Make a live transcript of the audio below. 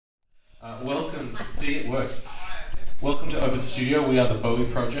See, it works. Welcome to Over the Studio. We are the Bowie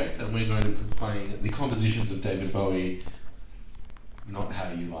Project, and we're going to be playing the compositions of David Bowie, not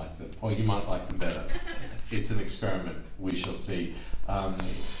how you like them, or you might like them better. It's an experiment. We shall see. We're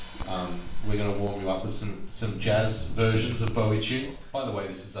going to warm you up with some jazz versions of Bowie tunes. By the way,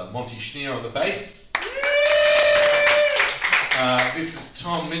 this is Monty Schneer on the bass. This is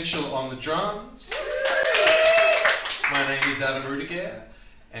Tom Mitchell on the drums. My name is Adam Rudegeair,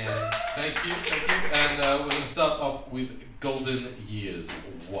 and thank you. And we're going to start off with Golden Years.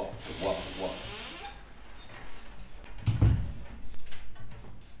 What?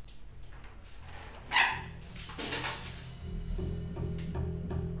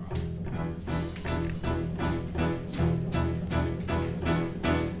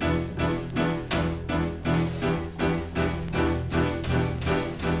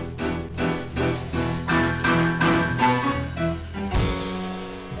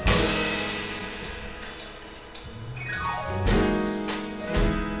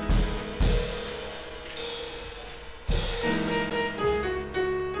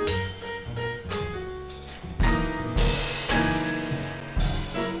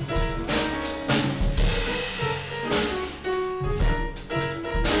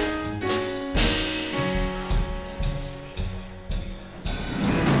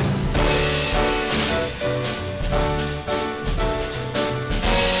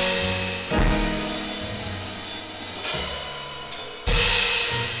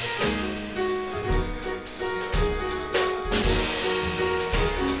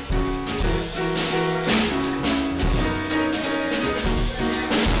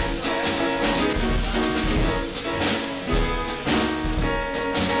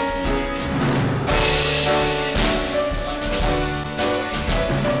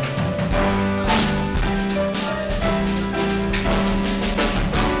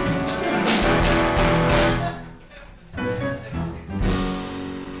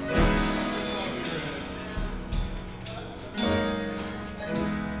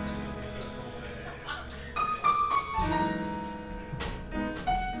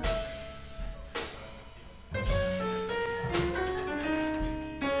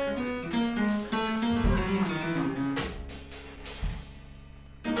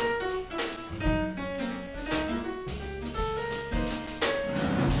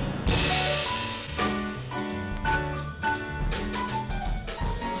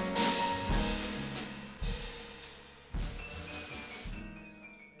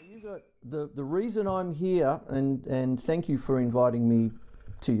 The reason I'm here, and thank you for inviting me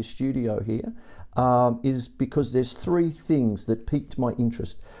to your studio here, is because there's three things that piqued my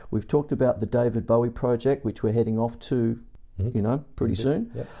interest. We've talked about the David Bowie project, which we're heading off to, you know, pretty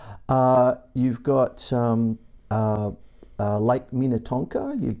soon. Yep. You've got Lake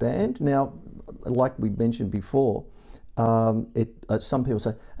Minnetonka, your band. Now, like we mentioned before, some people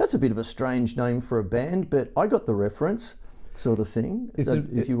say, that's a bit of a strange name for a band, but I got the reference. Sort of thing, so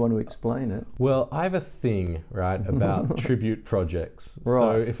if you want to explain it. Well, I have a thing, right, about tribute projects. Right.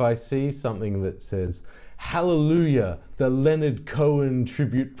 So if I see something that says, Hallelujah, the Leonard Cohen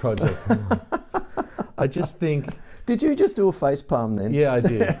tribute project, I just think... Did you just do a face palm then? Yeah, I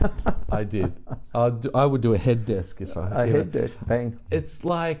did. I did. I would do a head desk if I... A head desk, bang. It's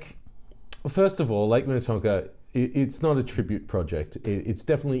like, first of all, Lake Minnetonka, it's not a tribute project. It's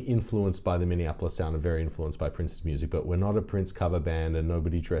definitely influenced by the Minneapolis sound and very influenced by Prince's music, but we're not a Prince cover band and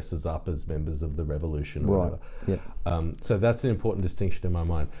nobody dresses up as members of the Revolution or whatever. Yeah. So that's an important distinction in my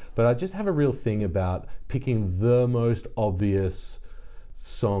mind. But I just have a real thing about picking the most obvious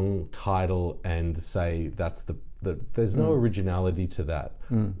song title and say that's there's no originality to that.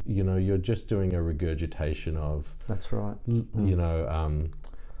 You know, you're just doing a regurgitation of... That's right. You know,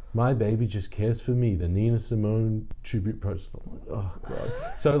 My Baby Just Cares For Me, the Nina Simone tribute project. Oh, God.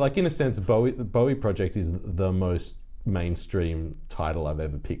 So, like, in a sense, the Bowie project is the most mainstream title I've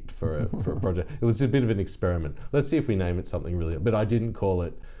ever picked for a project. It was a bit of an experiment. Let's see if we name it something really... But I didn't call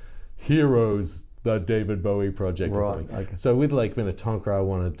it Heroes, the David Bowie project or something. Okay. So with Lake Minnetonka, I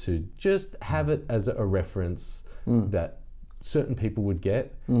wanted to just have it as a reference that certain people would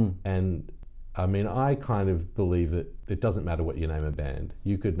get. And... I mean, I kind of believe that it doesn't matter what you name a band.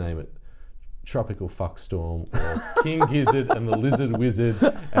 You could name it Tropical Fuckstorm or King Gizzard and the Lizard Wizard,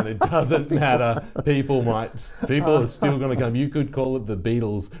 and it doesn't matter. People are still going to come. You could call it the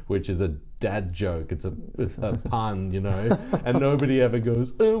Beatles, which is a dad joke. It's a pun, you know, and nobody ever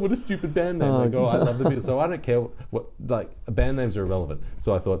goes, oh, what a stupid band name. They go, I love the Beatles. So I don't care what, like, band names are irrelevant.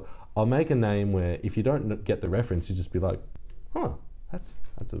 So I thought, I'll make a name where if you don't get the reference, you just be like, huh, that's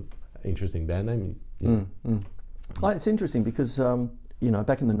a interesting band name. It's interesting because you know,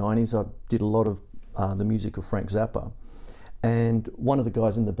 back in the 90s, I did a lot of the music of Frank Zappa. And one of the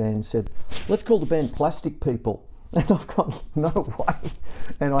guys in the band said, let's call the band Plastic People. And I've gone, no way.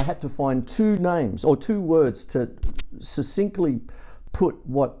 And I had to find two names or two words to succinctly put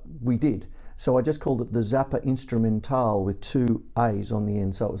what we did. So I just called it the Zappa Instrumental with two A's on the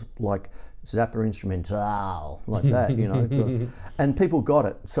end. So it was like Zappa Instrumental, like that, you know. And people got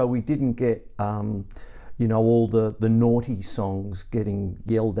it. So we didn't get, you know, all the naughty songs getting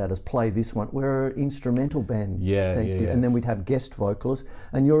yelled at us, play this one. We're an instrumental band, thank you. And then we'd have guest vocalists.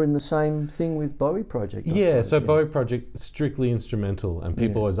 And you're in the same thing with Bowie Project, I suppose, so Bowie Project, strictly instrumental. And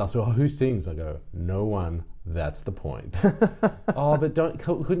people always ask me, oh, who sings? I go, no one. That's the point. Oh, but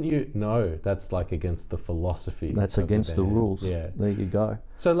couldn't you? No, that's like against the philosophy. That's against the rules. Yeah. There you go.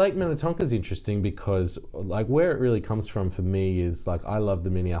 So Lake Minnetonka is interesting because like where it really comes from for me is like I love the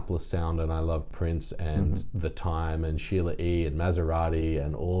Minneapolis sound and I love Prince and The Time and Sheila E. and Maserati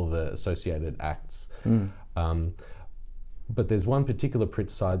and all the associated acts. But there's one particular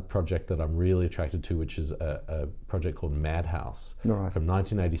Prince side project that I'm really attracted to, which is a project called Madhouse from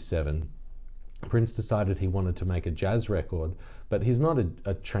 1987. Prince decided he wanted to make a jazz record, but he's not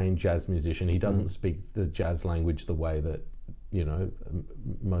a trained jazz musician. He doesn't speak the jazz language the way that, you know,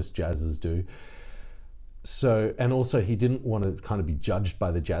 most jazzers do. So, and also he didn't want to kind of be judged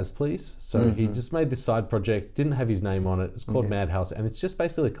by the jazz police. So he just made this side project, didn't have his name on it. It's called Madhouse, and it's just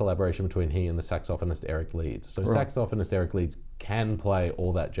basically a collaboration between he and the saxophonist Eric Leeds. So saxophonist Eric Leeds can play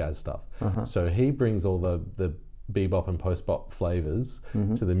all that jazz stuff. So he brings all the bebop and post-bop flavors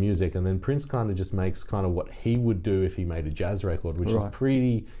to the music, and then Prince kind of just makes kind of what he would do if he made a jazz record, which is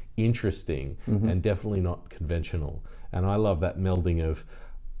pretty interesting and definitely not conventional. And I love that melding of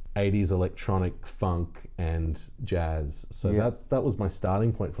 80s electronic funk and jazz. So that was my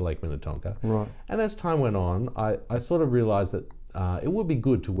starting point for Lake Minnetonka. And as time went on, I sort of realized that it would be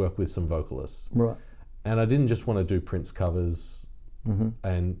good to work with some vocalists. And I didn't just want to do Prince covers.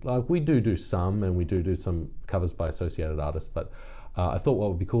 And like we do some, and we do some covers by associated artists, but I thought what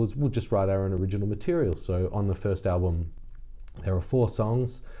would be cool is we'll just write our own original material. So on the first album there are 4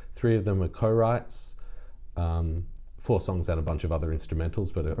 songs, 3 of them are co-writes, 4 songs and a bunch of other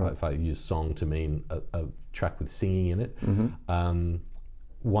instrumentals, but if I use song to mean a track with singing in it.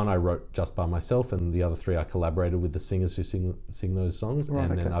 One I wrote just by myself, and the other 3 I collaborated with the singers who sing those songs,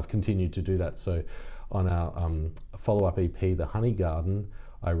 and then I've continued to do that. So on our follow-up EP, The Honey Garden,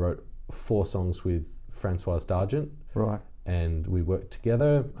 I wrote 4 songs with Francoise D'Argent. And we worked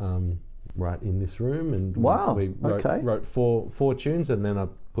together right in this room, and we wrote 4 tunes, and then I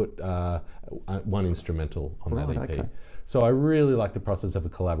put 1 instrumental on that EP. So I really like the process of a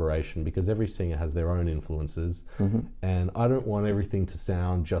collaboration because every singer has their own influences, and I don't want everything to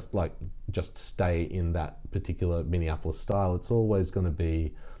sound just stay in that particular Minneapolis style. It's always going to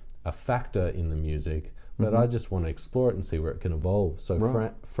be a factor in the music, but I just want to explore it and see where it can evolve.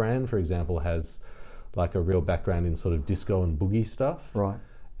 So Fran, for example, has like a real background in sort of disco and boogie stuff.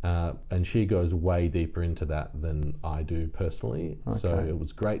 And she goes way deeper into that than I do personally. So it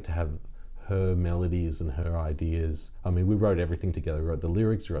was great to have her melodies and her ideas. I mean, we wrote everything together. We wrote the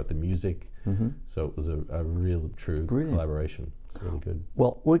lyrics, we wrote the music. So it was a real, true collaboration. It's really good.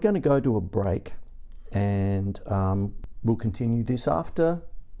 Well, we're going to go to a break, and we'll continue this after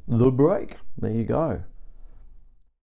the break. There you go.